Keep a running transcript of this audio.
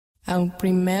Al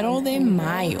 1 de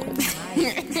Mayo.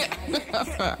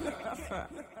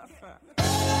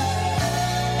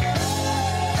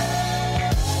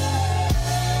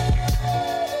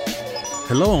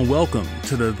 Hello and welcome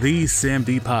to the Sam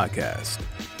D podcast.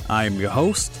 I am your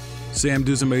host, Sam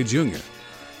Dusamay Jr.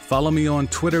 Follow me on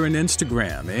Twitter and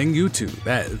Instagram and YouTube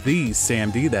at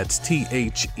TheSamD, that's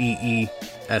TheeSamD.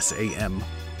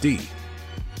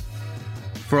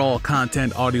 For all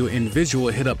content, audio, and visual,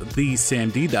 hit up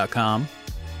thesamd.com.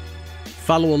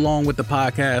 Follow along with the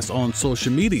podcast on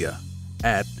social media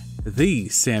at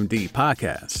TheSamD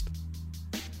Podcast.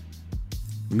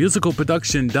 Musical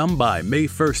production done by May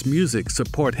 1st Music.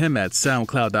 Support him at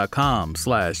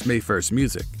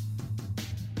soundcloud.com/May1stmusic.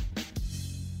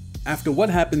 After what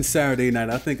happened Saturday night,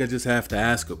 I think I just have to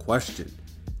ask a question.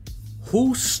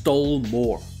 Who stole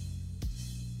more?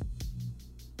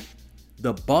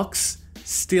 The Bucks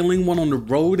stealing one on the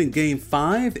road in Game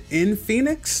 5 in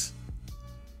Phoenix?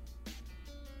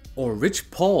 Or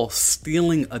Rich Paul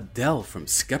stealing Adele from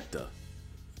Skepta?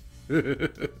 I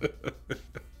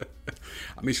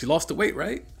mean, she lost the weight,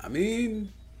 right? I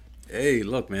mean, hey,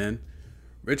 look, man.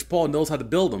 Rich Paul knows how to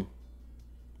build them.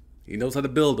 He knows how to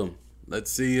build them.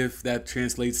 Let's see if that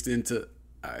translates into...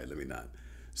 All right, let me not.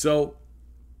 So,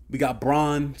 we got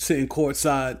Bron sitting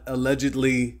courtside,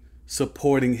 allegedly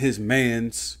supporting his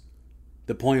mans,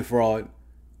 the point fraud,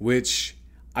 which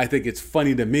I think it's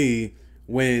funny to me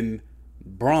when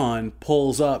Bron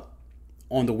pulls up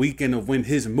on the weekend of when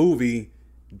his movie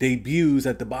debuts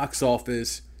at the box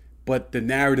office, but the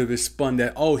narrative is spun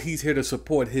that, oh, he's here to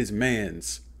support his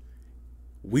mans.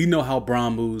 We know how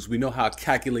Bron moves. We know how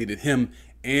calculated him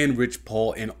and Rich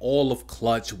Paul and all of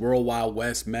Clutch, World Wide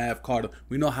West, Mav Carter,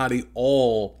 we know how they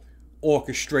all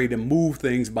orchestrate and move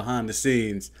things behind the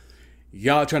scenes.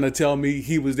 Y'all trying to tell me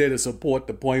he was there to support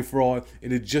the point fraud,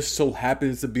 and it just so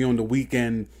happens to be on the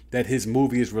weekend that his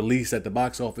movie is released at the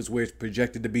box office where it's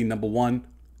projected to be number one?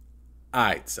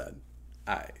 Alright, son.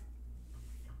 Alright.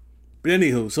 But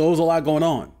anywho, so there was a lot going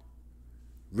on.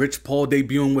 Rich Paul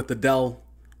debuting with Adele.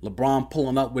 LeBron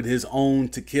pulling up with his own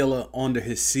tequila under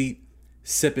his seat,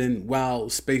 sipping while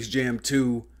Space Jam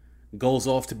 2 goes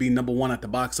off to be number one at the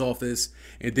box office.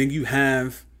 And then you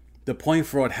have the point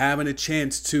fraud having a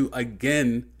chance to,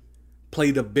 again,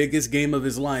 play the biggest game of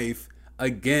his life,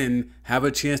 again, have a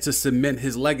chance to cement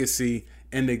his legacy,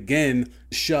 and again,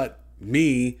 shut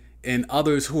me and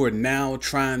others who are now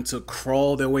trying to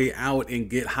crawl their way out and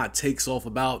get hot takes off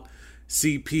about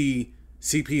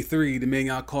CP3, the man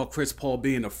y'all call Chris Paul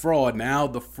being a fraud. Now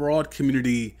the fraud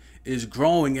community is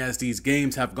growing as these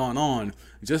games have gone on.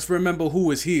 Just remember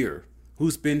who is here,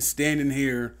 who's been standing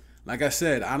here. Like I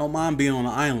said, I don't mind being on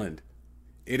an island.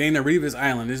 It ain't a Revis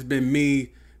Island. It's been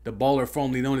me, the baller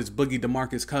formerly known as Boogie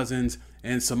DeMarcus Cousins,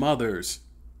 and some others.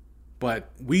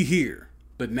 But we here.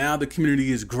 But now the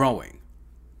community is growing.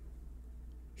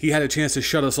 He had a chance to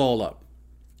shut us all up.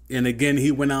 And again,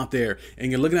 he went out there.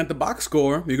 And you're looking at the box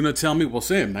score. You're going to tell me, well,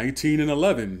 Sam,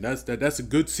 19-11. That's a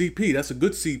good CP. That's a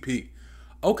good CP.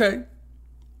 Okay.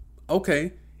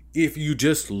 If you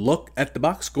just look at the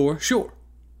box score, sure.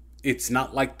 It's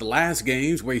not like the last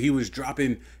games where he was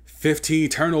dropping 15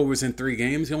 turnovers in 3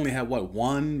 games. He only had,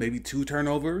 one, maybe 2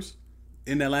 turnovers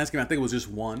in that last game. I think it was just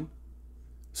 1.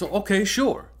 So, okay,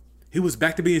 sure. He was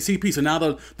back to being CP. So now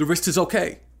the wrist is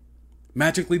okay.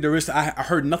 Magically, the wrist, I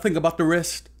heard nothing about the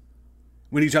wrist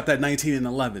when he dropped that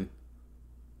 19-11.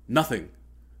 Nothing.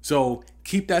 So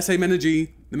keep that same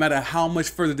energy no matter how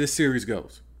much further this series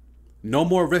goes. No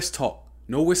more wrist talk.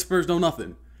 No whispers, no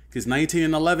nothing. Because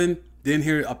 19-11, didn't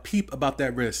hear a peep about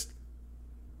that wrist.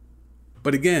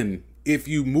 But again, if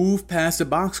you move past the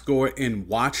box score and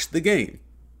watch the game,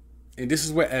 and this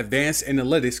is where advanced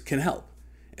analytics can help.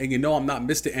 And you know I'm not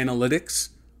Mr. Analytics,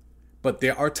 but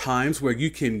there are times where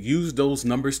you can use those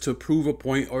numbers to prove a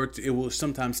point, or it will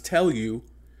sometimes tell you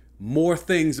more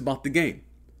things about the game.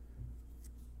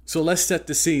 So let's set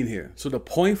the scene here. So the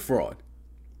point fraud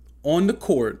on the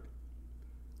court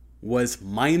was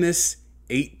minus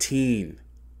 18.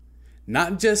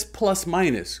 Not just plus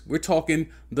minus. We're talking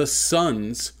the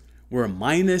Suns were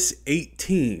minus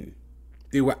 18.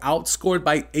 They were outscored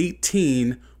by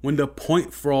 18 when the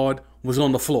point fraud was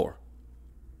on the floor.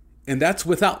 And that's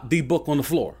without D-Book on the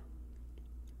floor.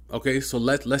 Okay, so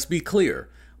let's be clear.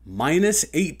 Minus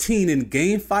 18 in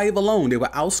Game 5 alone. They were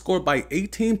outscored by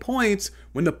 18 points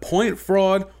when the point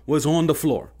fraud was on the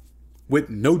floor with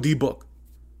no D-Book.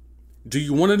 Do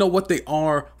you want to know what they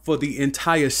are for the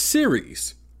entire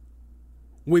series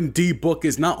when D-Book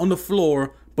is not on the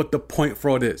floor, but the point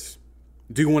fraud is?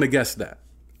 Do you want to guess that?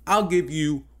 I'll give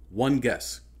you one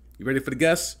guess. You ready for the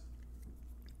guess?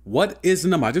 What is the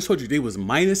number? I just told you they was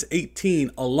minus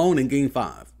 18 alone in game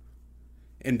 5.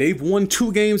 And they've won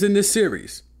 2 games in this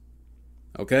series.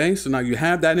 Okay, so now you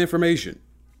have that information.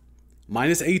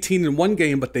 Minus 18 in 1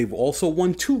 game, but they've also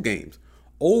won 2 games.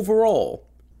 Overall,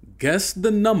 guess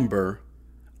the number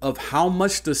of how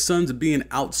much the Suns are being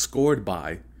outscored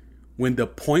by when the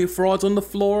point fraud's on the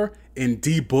floor and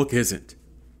D-Book isn't.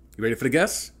 You ready for the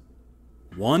guess?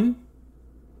 1,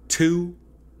 2,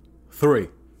 3.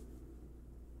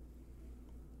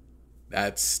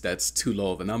 That's too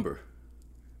low of a number.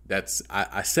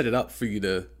 I set it up for you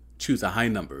to choose a high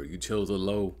number. You chose a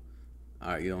low.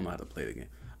 All right, you don't know how to play the game.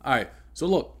 All right, so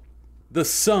look, the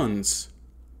Suns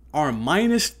are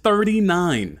minus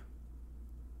 39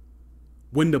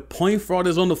 when the point fraud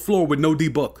is on the floor with no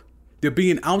D-Book. They're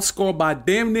being outscored by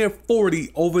damn near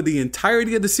 40 over the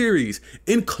entirety of the series,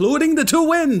 including the 2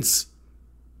 wins.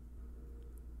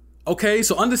 Okay,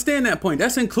 so understand that point.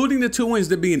 That's including the 2 wins.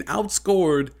 They're being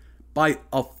outscored by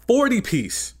a 40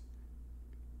 piece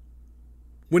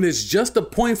when it's just a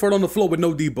point fraud on the floor with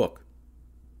no D-Book.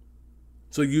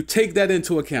 So you take that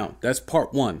into account. That's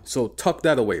part 1. So tuck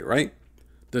that away, right?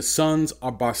 The Suns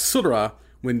are basura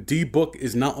when D-Book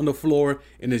is not on the floor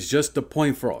and it's just the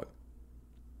point fraud.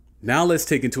 Now let's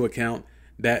take into account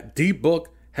that D-Book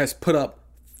has put up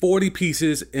 40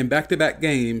 pieces in back-to-back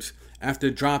games after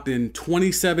dropping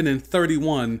 27 and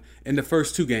 31 in the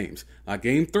first 2 games. Now,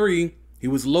 game 3, he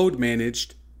was load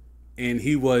managed and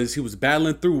he was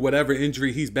battling through whatever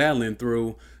injury he's battling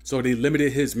through, so they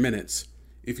limited his minutes.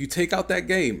 If you take out that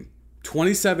game,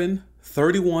 27,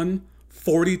 31,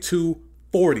 42,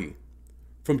 40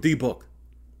 from D-Book,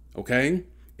 okay?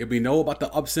 If we know about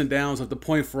the ups and downs of the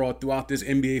point fraud throughout this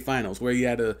NBA Finals, where he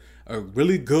had a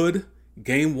really good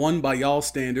game 1 by y'all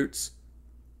standards,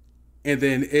 and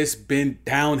then it's been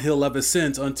downhill ever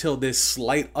since until this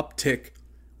slight uptick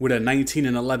with a 19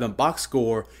 and 11 box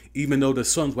score, even though the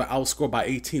Suns were outscored by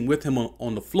 18 with him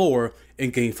on the floor in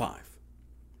game 5.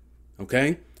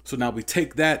 Okay? So now we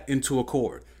take that into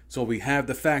accord. So we have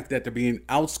the fact that they're being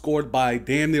outscored by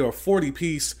damn near a 40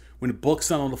 piece when the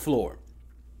Book's not on the floor.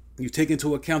 You take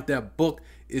into account that Book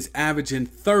is averaging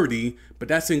 30, but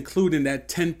that's including that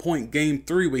 10-point game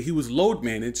 3 where he was load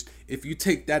managed. If you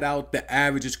take that out, the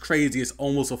average is crazy. It's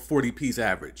almost a 40-piece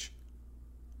average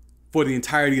for the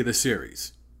entirety of the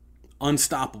series.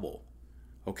 Unstoppable.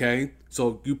 Okay?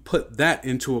 So you put that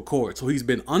into accord. So he's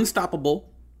been unstoppable,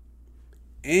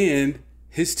 and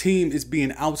his team is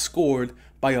being outscored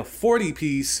by a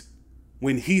 40-piece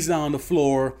when he's not on the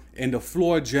floor, and the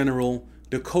floor general,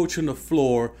 the coach on the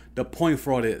floor, the point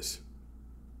fraud is.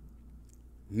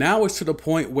 Now it's to the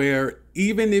point where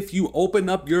even if you open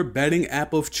up your betting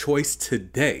app of choice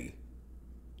today,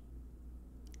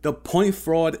 the point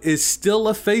fraud is still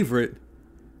a favorite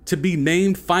to be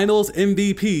named Finals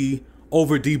MVP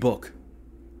over D-Book.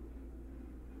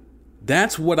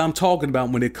 That's what I'm talking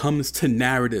about when it comes to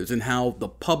narratives and how the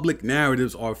public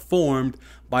narratives are formed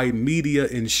by media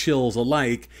and shills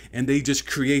alike, and they just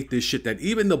create this shit that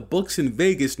even the books in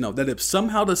Vegas know that if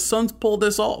somehow the Suns pull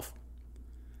this off,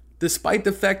 despite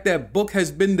the fact that Book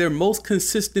has been their most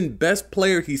consistent best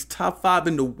player, he's top 5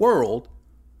 in the world,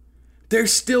 they're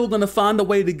still going to find a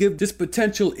way to give this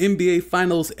potential NBA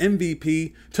Finals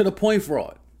MVP to the point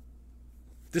fraud.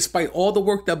 Despite all the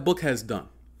work that Book has done,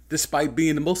 despite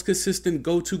being the most consistent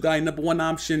go-to guy, number 1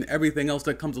 option, everything else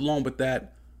that comes along with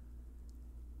that,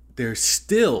 they're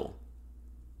still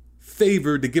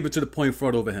favored to give it to the point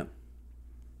fraud over him.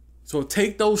 So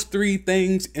take those 3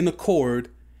 things in accord,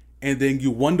 and then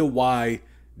you wonder why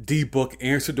D-Book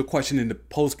answered the question in the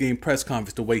post-game press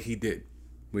conference the way he did,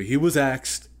 where he was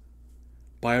asked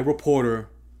by a reporter,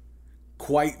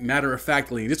 quite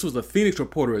matter-of-factly, this was a Phoenix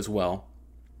reporter as well,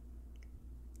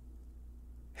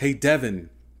 "Hey,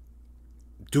 Devin,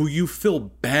 do you feel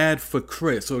bad for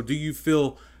Chris, or do you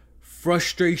feel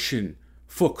frustration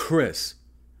for Chris?"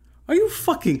 Are you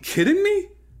fucking kidding me?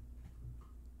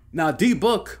 Now,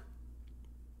 D-Book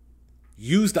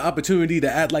used the opportunity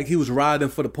to act like he was riding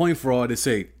for the point fraud and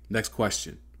say, next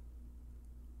question.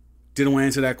 Didn't want to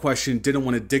answer that question, didn't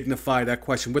want to dignify that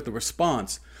question with the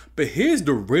response. But here's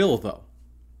the real, though.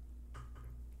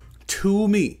 To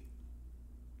me,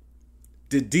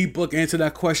 did D-Book answer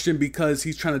that question because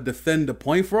he's trying to defend the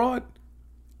point fraud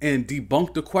and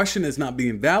debunk the question as not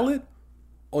being valid?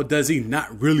 Or does he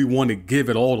not really want to give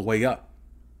it all the way up?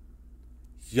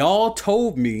 Y'all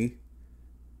told me,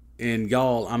 and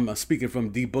y'all, I'm speaking from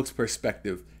D-Book's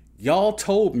perspective, y'all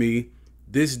told me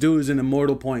this dude is an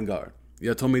immortal point guard.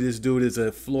 Y'all told me this dude is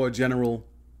a floor general,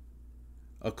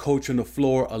 a coach on the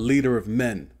floor, a leader of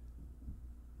men.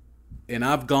 And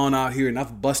I've gone out here and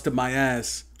I've busted my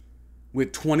ass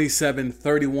with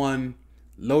 27-31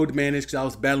 load managed because I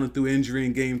was battling through injury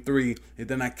in game 3. And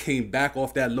then I came back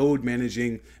off that load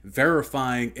managing,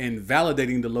 verifying and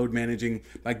validating the load managing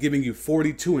by giving you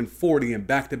 42 and 40 in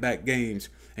back-to-back games.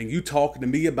 And you talking to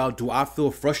me about, do I feel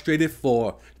frustrated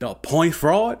for the point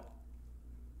fraud?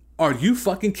 Are you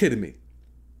fucking kidding me?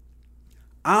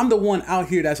 I'm the one out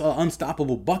here that's an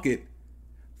unstoppable bucket.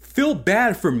 Feel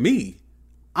bad for me.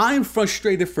 I'm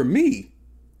frustrated for me.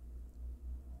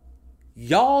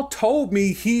 Y'all told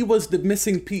me he was the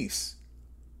missing piece.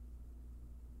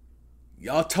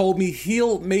 Y'all told me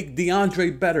he'll make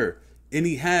DeAndre better, and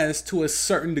he has to a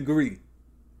certain degree.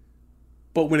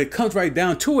 But when it comes right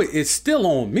down to it, it's still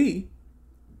on me.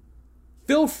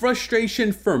 Feel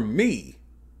frustration for me.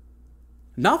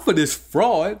 Not for this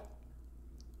fraud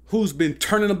who's been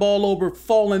turning the ball over,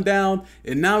 falling down,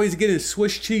 and now he's getting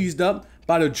Swiss cheesed up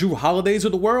by the Drew Holidays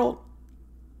of the world.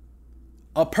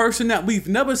 A person that we've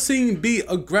never seen be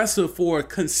aggressive for a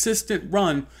consistent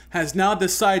run has now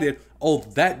decided, oh,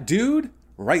 that dude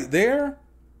right there,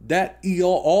 that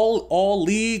all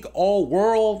league, all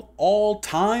world, all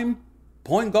time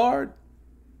point guard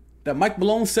that Mike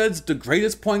Malone says the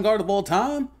greatest point guard of all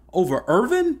time over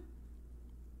Irvin?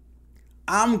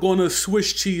 I'm going to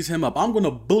Swiss cheese him up. I'm going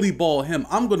to bully ball him.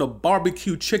 I'm going to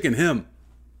barbecue chicken him.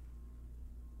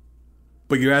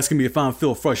 But you're asking me if I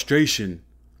feel frustration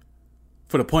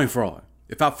for the point fraud.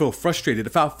 If I feel frustrated,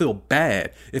 if I feel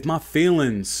bad, if my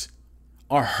feelings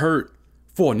are hurt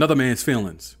for another man's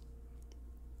feelings.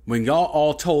 When y'all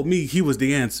all told me he was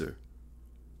the answer.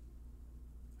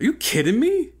 Are you kidding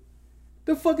me?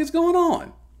 The fuck is going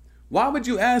on? Why would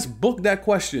you ask Book that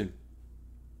question?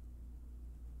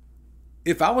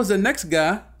 If I was the next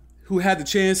guy who had the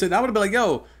chance, and I would have been like,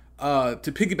 yo,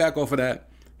 to piggyback off of that,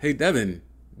 hey, Devin,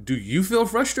 do you feel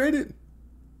frustrated?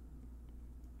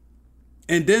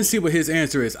 And then see what his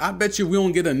answer is. I bet you we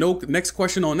don't get a next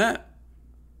question on that.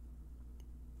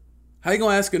 How you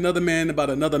gonna ask another man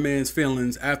about another man's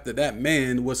feelings after that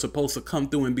man was supposed to come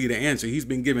through and be the answer? He's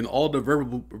been given all the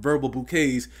verbal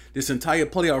bouquets this entire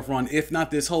playoff run, if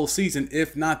not this whole season,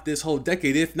 if not this whole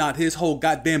decade, if not his whole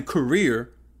goddamn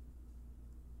career.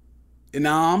 And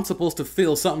now I'm supposed to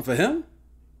feel something for him?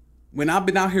 When I've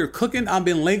been out here cooking, I've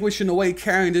been languishing away,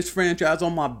 carrying this franchise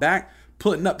on my back,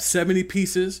 putting up 70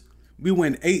 pieces. We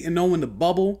went 8-0 in the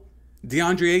bubble.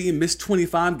 DeAndre Ayton missed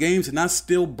 25 games, and I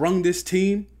still brung this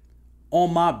team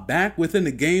on my back within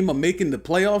the game of making the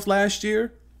playoffs last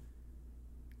year.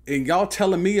 And y'all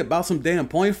telling me about some damn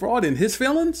point fraud and his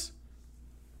feelings?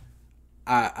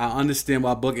 I understand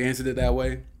why Book answered it that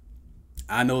way.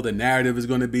 I know the narrative is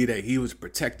going to be that he was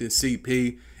protecting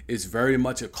CP. It's very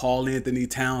much a Karl Anthony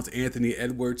Towns, Anthony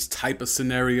Edwards type of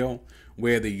scenario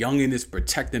where the youngin is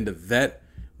protecting the vet,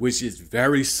 which is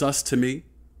very sus to me.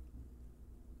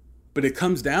 But it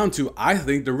comes down to, I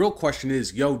think the real question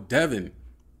is, yo, Devin,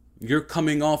 you're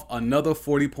coming off another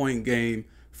 40-point game,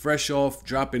 fresh off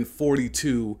dropping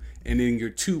 42, and in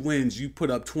your 2 wins, you put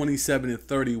up 27 and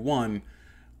 31.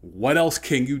 What else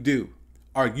can you do?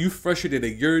 Are you frustrated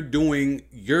that you're doing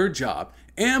your job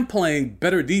and playing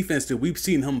better defense than we've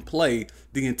seen him play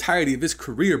the entirety of his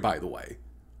career, by the way?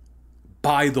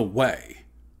 By the way.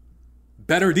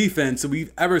 Better defense than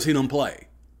we've ever seen him play.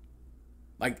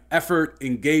 Like effort,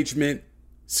 engagement,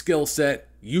 skill set.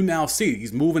 You now see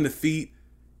he's moving the feet.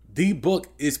 D-Book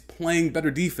is playing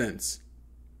better defense.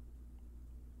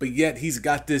 But yet he's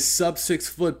got this sub-6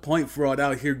 foot point fraud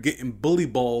out here getting bully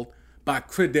balled by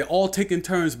crit. They're all taking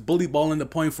turns bully balling the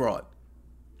point fraud.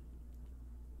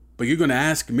 But you're going to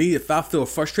ask me if I feel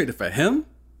frustrated for him?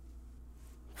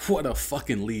 What a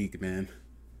fucking league, man.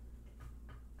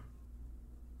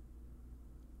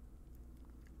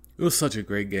 It was such a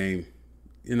great game.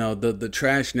 You know, the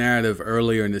trash narrative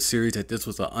earlier in the series that this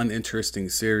was an uninteresting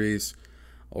series,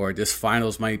 or this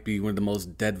finals might be one of the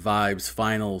most dead vibes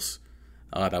finals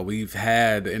that we've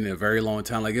had in a very long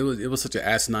time. Like it was such an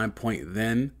asinine point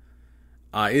then.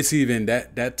 It's even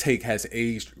that take has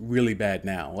aged really bad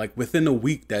now. Like within a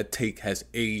week, that take has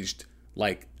aged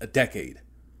like a decade.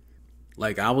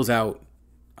 Like I was out,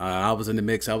 I was in the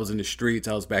mix, I was in the streets,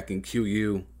 I was back in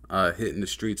QU, hitting the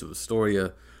streets of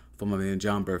Astoria for my man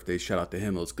John's birthday. Shout out to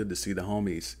him. It was good to see the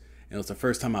homies. And it was the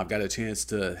first time I've got a chance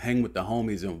to hang with the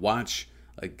homies and watch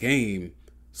a game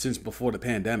since before the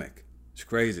pandemic. It's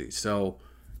crazy. So,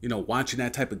 you know, watching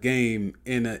that type of game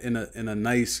in a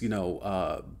nice, you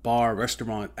know, bar,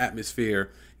 restaurant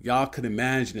atmosphere, y'all could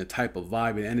imagine the type of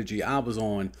vibe and energy I was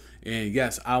on. And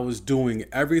yes, I was doing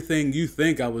everything you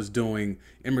think I was doing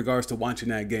in regards to watching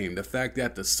that game. The fact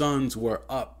that the Suns were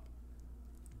up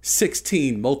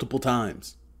 16 multiple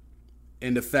times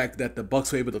And the fact that the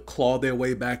Bucks were able to claw their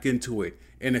way back into it,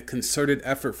 and a concerted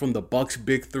effort from the Bucks'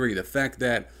 big three. The fact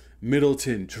that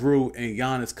Middleton, Drew, and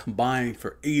Giannis combined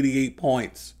for 88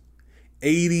 points.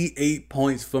 88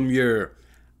 points from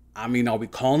are we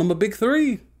calling them a big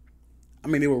three?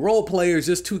 They were role players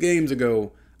just 2 games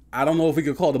ago. I don't know if we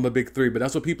could call them a big three, but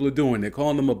that's what people are doing. They're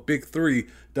calling them a big three.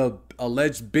 The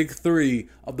alleged big three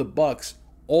of the Bucks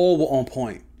all were on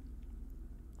point.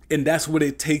 And that's what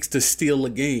it takes to steal a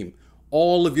game.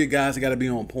 All of your guys got to be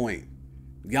on point.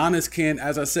 Giannis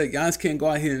can't go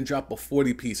out here and drop a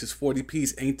 40 piece. His 40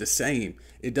 piece ain't the same.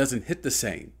 It doesn't hit the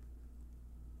same.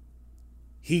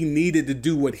 He needed to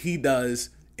do what he does,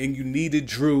 and you needed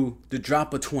Drew to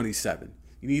drop a 27.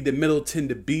 You needed Middleton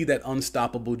to be that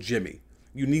unstoppable Jimmy.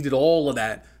 You needed all of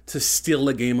that to steal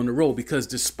a game on the road, because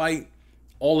despite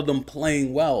all of them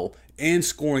playing well and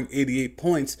scoring 88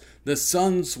 points, the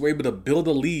Suns were able to build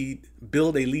a lead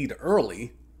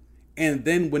early. And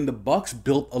then when the Bucks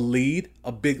built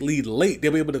a big lead late, they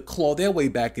were able to claw their way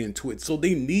back into it. So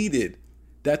they needed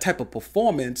that type of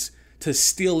performance to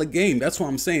steal a game. That's what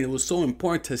I'm saying. It was so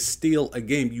important to steal a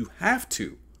game. You have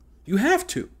to.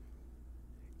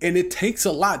 And it takes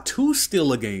a lot to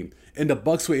steal a game. And the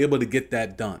Bucks were able to get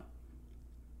that done.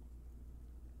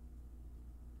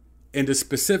 And the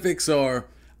specifics are,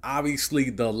 obviously,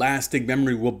 the lasting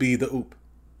memory will be the oop.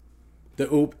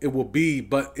 The oop, it will be,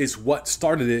 but it's what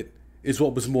started it is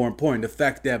what was more important. The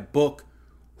fact that Book,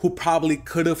 who probably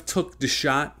could have took the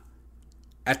shot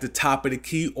at the top of the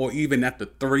key or even at the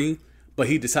 3, but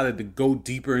he decided to go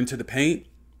deeper into the paint.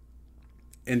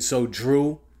 And so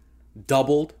Drew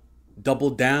doubled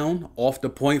down off the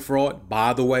point fraud,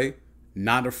 by the way.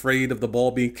 Not afraid of the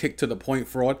ball being kicked to the point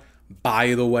fraud,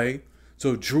 by the way.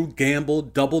 So Drew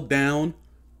gambled, doubled down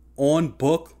on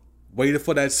Book, waited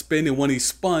for that spin, and when he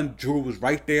spun, Drew was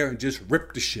right there and just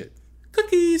ripped the shit.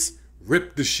 Cookies!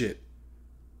 Ripped the shit.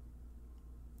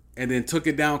 And then took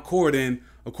it down court, and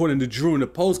according to Drew in the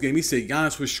postgame, he said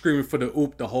Giannis was screaming for the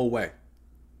oop the whole way.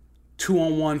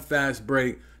 2-on-1 fast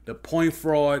break, the point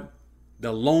fraud,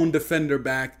 the lone defender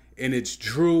back, and it's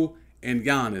Drew and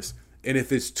Giannis. And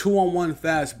if it's 2-on-1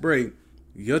 fast break,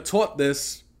 you're taught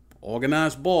this,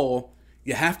 organized ball,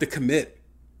 you have to commit.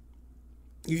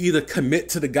 You either commit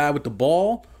to the guy with the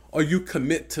ball or you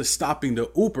commit to stopping the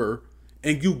ooper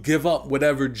and you give up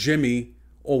whatever Jimmy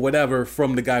or whatever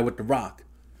from the guy with the rock.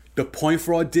 The point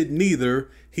fraud did neither.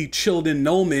 He chilled in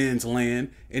no man's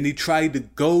land and he tried to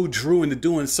go Drew into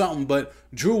doing something, but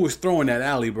Drew was throwing that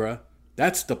alley, bruh.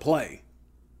 That's the play.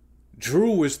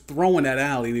 Drew was throwing that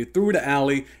alley, and he threw the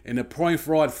alley, and the point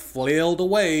fraud flailed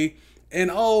away, and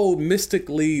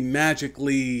mystically,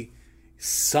 magically,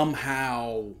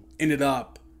 somehow ended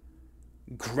up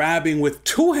grabbing with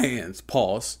 2 hands,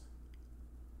 pause,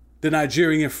 the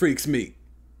Nigerian freak's meat.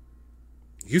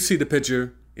 You see the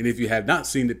picture, and if you have not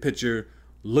seen the picture,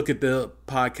 look at the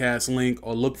podcast link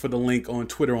or look for the link on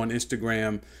Twitter, on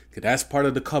Instagram, because that's part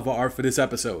of the cover art for this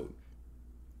episode.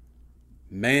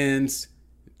 Man's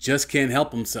just can't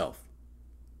help himself.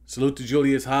 Salute to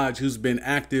Julius Hodge, who's been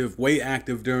active, way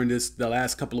active during the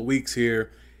last couple of weeks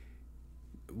here.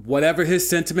 Whatever his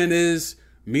sentiment is,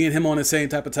 me and him on the same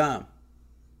type of time.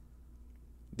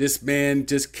 This man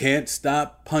just can't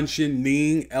stop punching,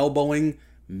 kneeing, elbowing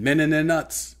men in their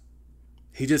nuts.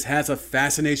 He just has a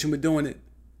fascination with doing it.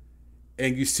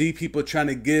 And you see people trying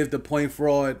to give the point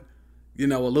fraud, a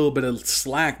little bit of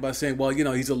slack by saying, well,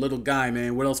 he's a little guy,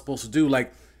 man. What else supposed to do?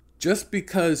 Like, just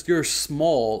because you're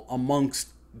small amongst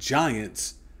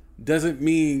giants doesn't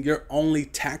mean your only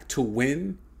tack to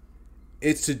win.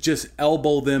 It's to just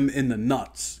elbow them in the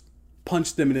nuts,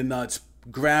 punch them in the nuts,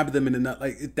 grab them in the nuts.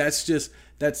 Like,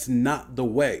 that's not the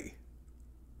way.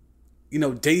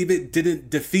 David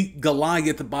didn't defeat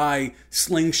Goliath by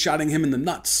slingshotting him in the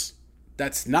nuts.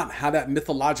 That's not how that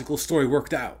mythological story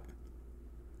worked out.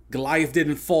 Goliath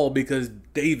didn't fall because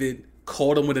David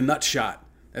caught him with a nut shot.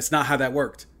 That's not how that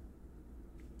worked.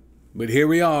 But here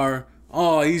we are.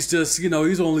 Oh, he's just,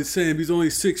 he's only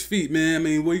 6 feet, man.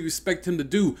 What do you expect him to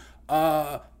do?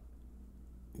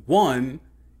 One,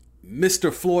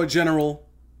 Mr. Floor General,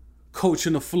 coach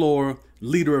on the floor,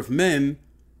 leader of men,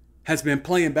 has been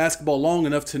playing basketball long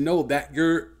enough to know that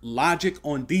your logic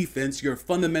on defense, you're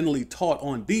fundamentally taught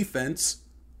on defense,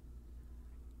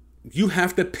 you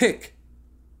have to pick.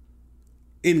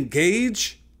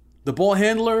 Engage the ball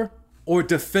handler or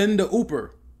defend the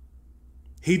ooper.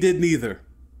 He did neither.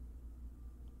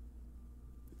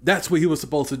 That's what he was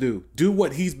supposed to do. Do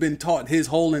what he's been taught his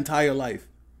whole entire life.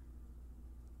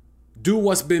 Do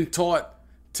what's been taught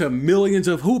to millions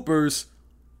of hoopers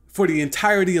for the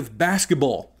entirety of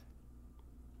basketball.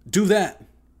 Do that.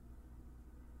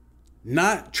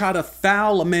 Not try to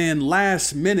foul a man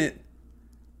last minute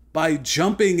by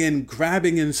jumping and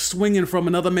grabbing and swinging from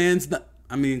another man's...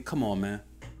 I mean, come on, man.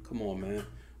 Come on, man.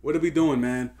 What are we doing,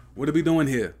 man? What are we doing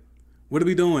here? What are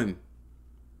we doing?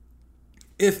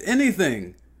 If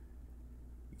anything,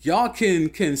 y'all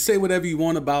can say whatever you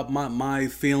want about my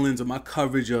feelings or my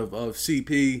coverage of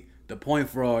CP, the point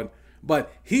fraud,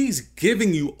 but he's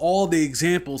giving you all the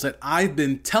examples that I've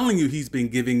been telling you he's been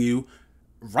giving you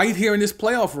right here in this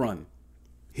playoff run.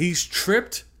 He's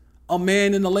tripped a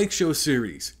man in the Lake Show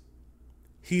series.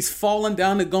 He's fallen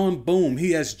down and going boom.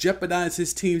 He has jeopardized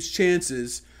his team's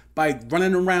chances by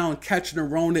running around catching a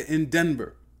Rona in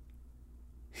Denver.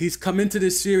 He's come into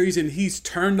this series and he's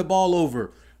turned the ball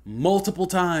over multiple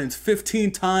times,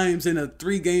 15 times in a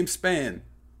 3-game span.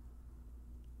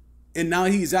 And now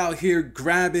he's out here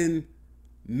grabbing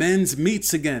men's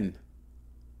meats again.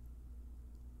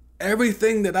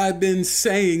 Everything that I've been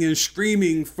saying and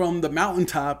screaming from the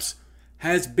mountaintops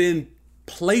has been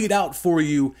played out for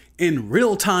you in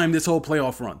real time this whole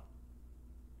playoff run.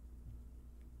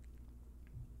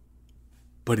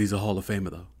 But he's a Hall of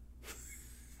Famer, though.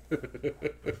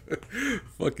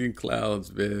 Fucking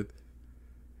clowns, man.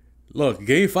 Look,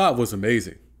 Game 5 was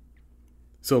amazing.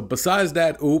 So besides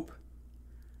that oop,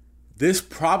 this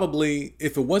probably,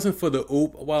 if it wasn't for the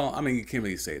oop, well, I mean, you can't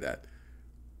really say that.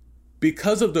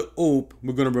 Because of the oop,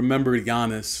 we're going to remember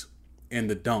Giannis and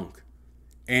the dunk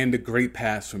and the great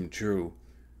pass from Drew.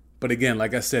 But again,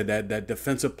 like I said, that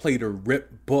defensive play to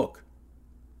rip Book,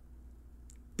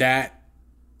 that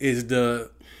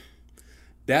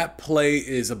play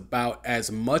is about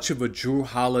as much of a Drew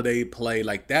Holiday play.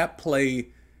 Like, that play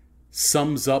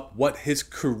sums up what his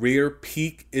career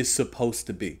peak is supposed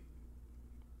to be.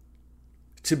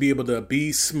 To be able to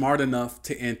be smart enough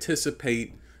to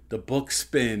anticipate the Book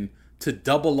spin, to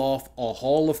double off a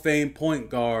Hall of Fame point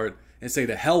guard and say,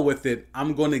 to hell with it,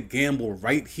 I'm going to gamble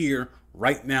right here,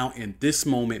 right now, in this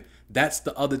moment. That's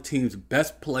the other team's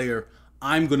best player.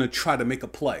 I'm going to try to make a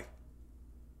play.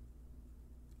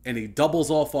 And he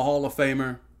doubles off a Hall of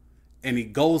Famer, and he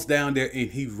goes down there and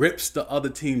he rips the other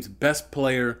team's best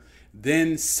player,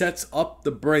 then sets up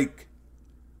the break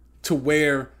to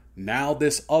where now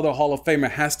this other Hall of Famer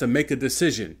has to make a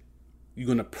decision. You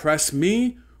going to press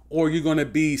me, or you're going to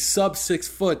be sub 6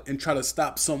 foot and try to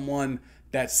stop someone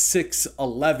that's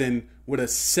 6'11" with a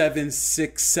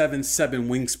 7'6", 7'7"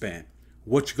 wingspan?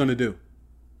 What you going to do?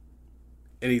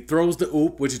 And he throws the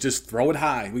oop, which is just throw it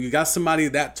high. When you got somebody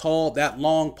that tall, that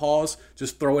long, pause,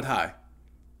 just throw it high.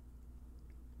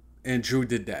 And Drew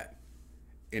did that.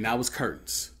 And that was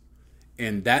curtains.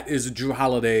 And that is a Drew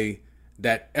Holiday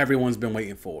that everyone's been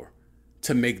waiting for.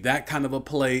 To make that kind of a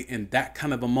play in that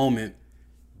kind of a moment,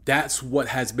 that's what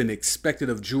has been expected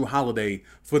of Drew Holiday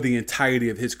for the entirety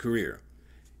of his career.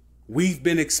 We've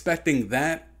been expecting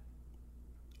that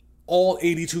all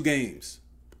 82 games.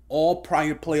 All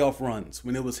prior playoff runs,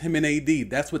 when it was him and AD,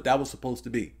 that's what that was supposed to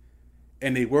be.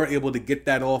 And they were able to get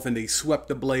that off, and they swept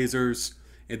the Blazers,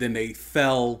 and then they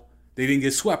fell. They didn't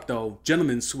get swept, though.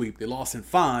 Gentlemen's sweep. They lost in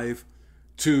 5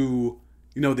 to,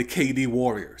 the KD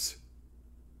Warriors.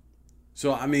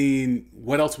 So, I mean,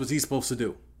 what else was he supposed to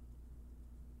do?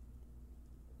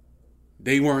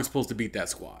 They weren't supposed to beat that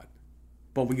squad.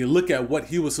 But when you look at what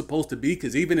he was supposed to be,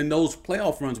 because even in those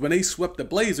playoff runs, when they swept the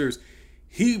Blazers,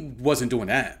 he wasn't doing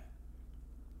that.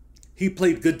 He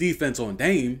played good defense on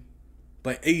Dame,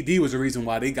 but AD was the reason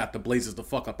why they got the Blazers the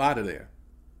fuck up out of there.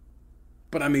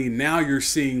 But I mean, now you're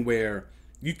seeing where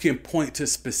you can point to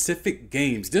specific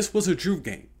games. This was a Drew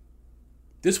game.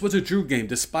 This was a Drew game.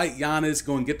 Despite Giannis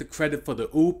going to get the credit for the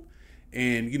oop,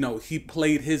 and, he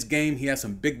played his game. He had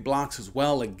some big blocks as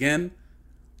well. Again,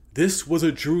 this was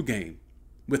a Drew game.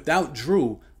 Without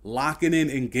Drew locking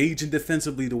in, engaging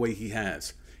defensively the way he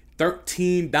has.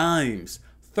 13 dimes.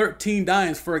 13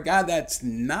 dimes for a guy that's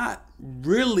not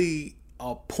really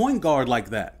a point guard like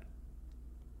that.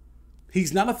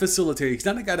 He's not a facilitator. He's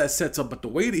not a guy that sets up. But the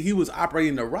way that he was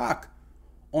operating the rock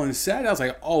on Saturday, I was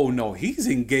like, oh no, he's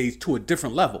engaged to a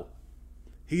different level.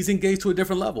 He's engaged to a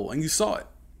different level. And you saw it.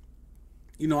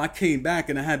 I came back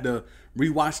and I had to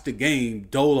rewatch the game,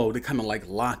 Dolo, to kind of like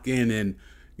lock in and,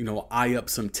 eye up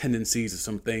some tendencies or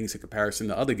some things in comparison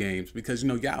to other games. Because,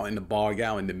 y'all in the bar,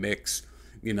 y'all in the mix,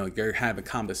 you're having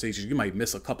conversations. You might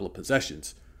miss a couple of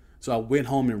possessions. So I went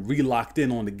home and re-locked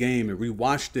in on the game and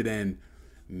rewatched it. And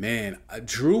man,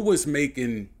 Drew was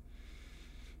making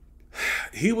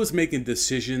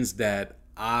decisions that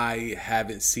I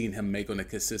haven't seen him make on a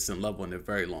consistent level in a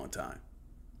very long time.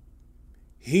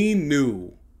 He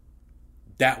knew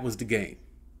that was the game.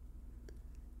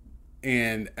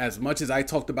 And as much as I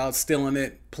talked about stealing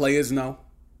it, players know.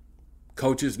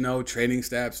 Coaches know, training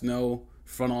staffs know,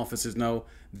 front offices know.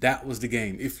 That was the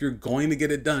game. If you're going to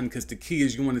get it done, because the key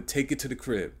is you want to take it to the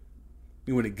crib.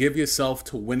 You want to give yourself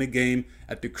to win a game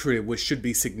at the crib, which should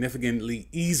be significantly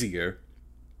easier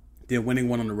than winning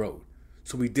one on the road.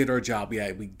 So we did our job.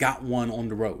 We got one on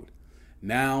the road.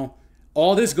 Now,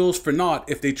 all this goes for naught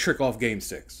if they trick off Game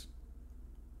 6.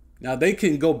 Now, they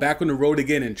can go back on the road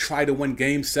again and try to win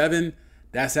Game 7.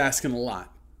 That's asking a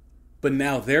lot. But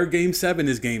now their Game 7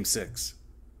 is Game 6.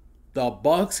 The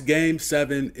Bucks Game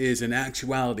 7 is in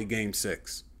actuality Game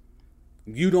 6.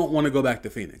 You don't want to go back to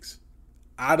Phoenix.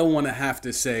 I don't want to have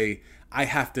to say I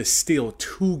have to steal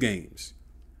 2 games.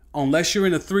 Unless you're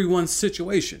in a 3-1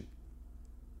 situation.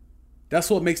 That's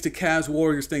what makes the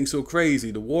Cavs-Warriors thing so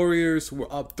crazy. The Warriors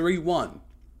were up 3-1.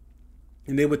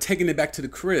 And they were taking it back to the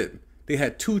crib. They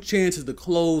had 2 chances to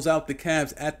close out the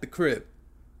Cavs at the crib.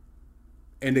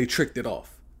 And they tricked it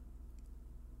off.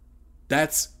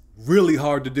 That's really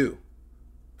hard to do.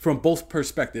 From both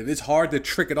perspectives. It's hard to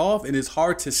trick it off and it's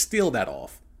hard to steal that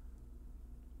off.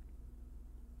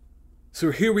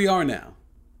 So here we are now.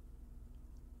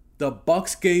 The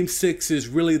Bucks Game 6 is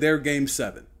really their Game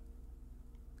 7.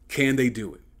 Can they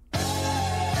do it?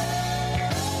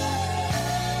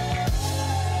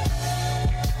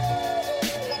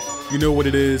 You know what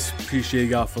it is. Appreciate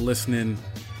y'all for listening.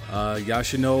 Y'all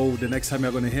should know the next time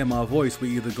y'all going to hear my voice,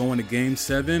 we either going to Game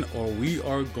 7 or we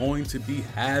are going to be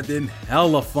having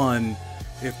hella fun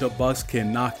if the Bucks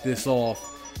can knock this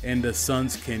off and the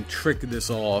Suns can trick this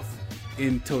off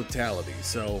in totality.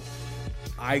 So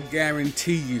I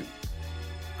guarantee you,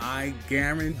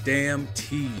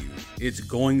 it's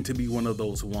going to be one of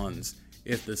those ones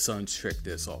if the Suns trick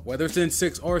this off. Whether it's in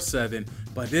 6 or 7,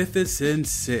 but if it's in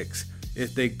 6,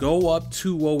 if they go up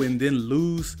 2-0 and then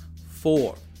lose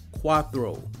 4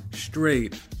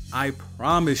 straight, I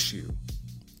promise you,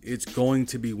 it's going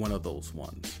to be one of those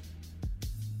ones.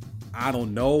 I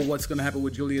don't know what's going to happen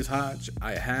with Julius Hodge.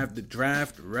 I have the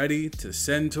draft ready to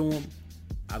send to him.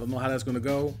 I don't know how that's going to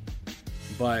go.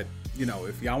 But, you know,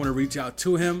 if y'all want to reach out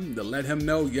to him to let him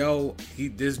know,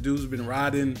 this dude's been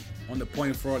riding on the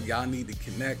point forward. Y'all need to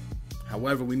connect.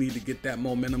 However, we need to get that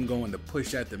momentum going to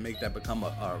push that, to make that become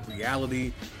a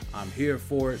reality. I'm here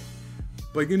for it.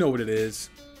 But you know what it is.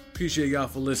 Appreciate y'all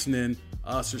for listening.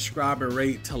 Subscribe and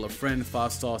rate. Tell a friend.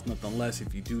 5 stars, nothing less.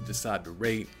 If you do decide to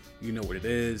rate, you know what it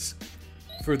is.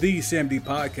 For the Sam D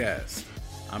Podcast,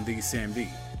 I'm the Sam D.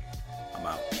 I'm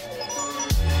out.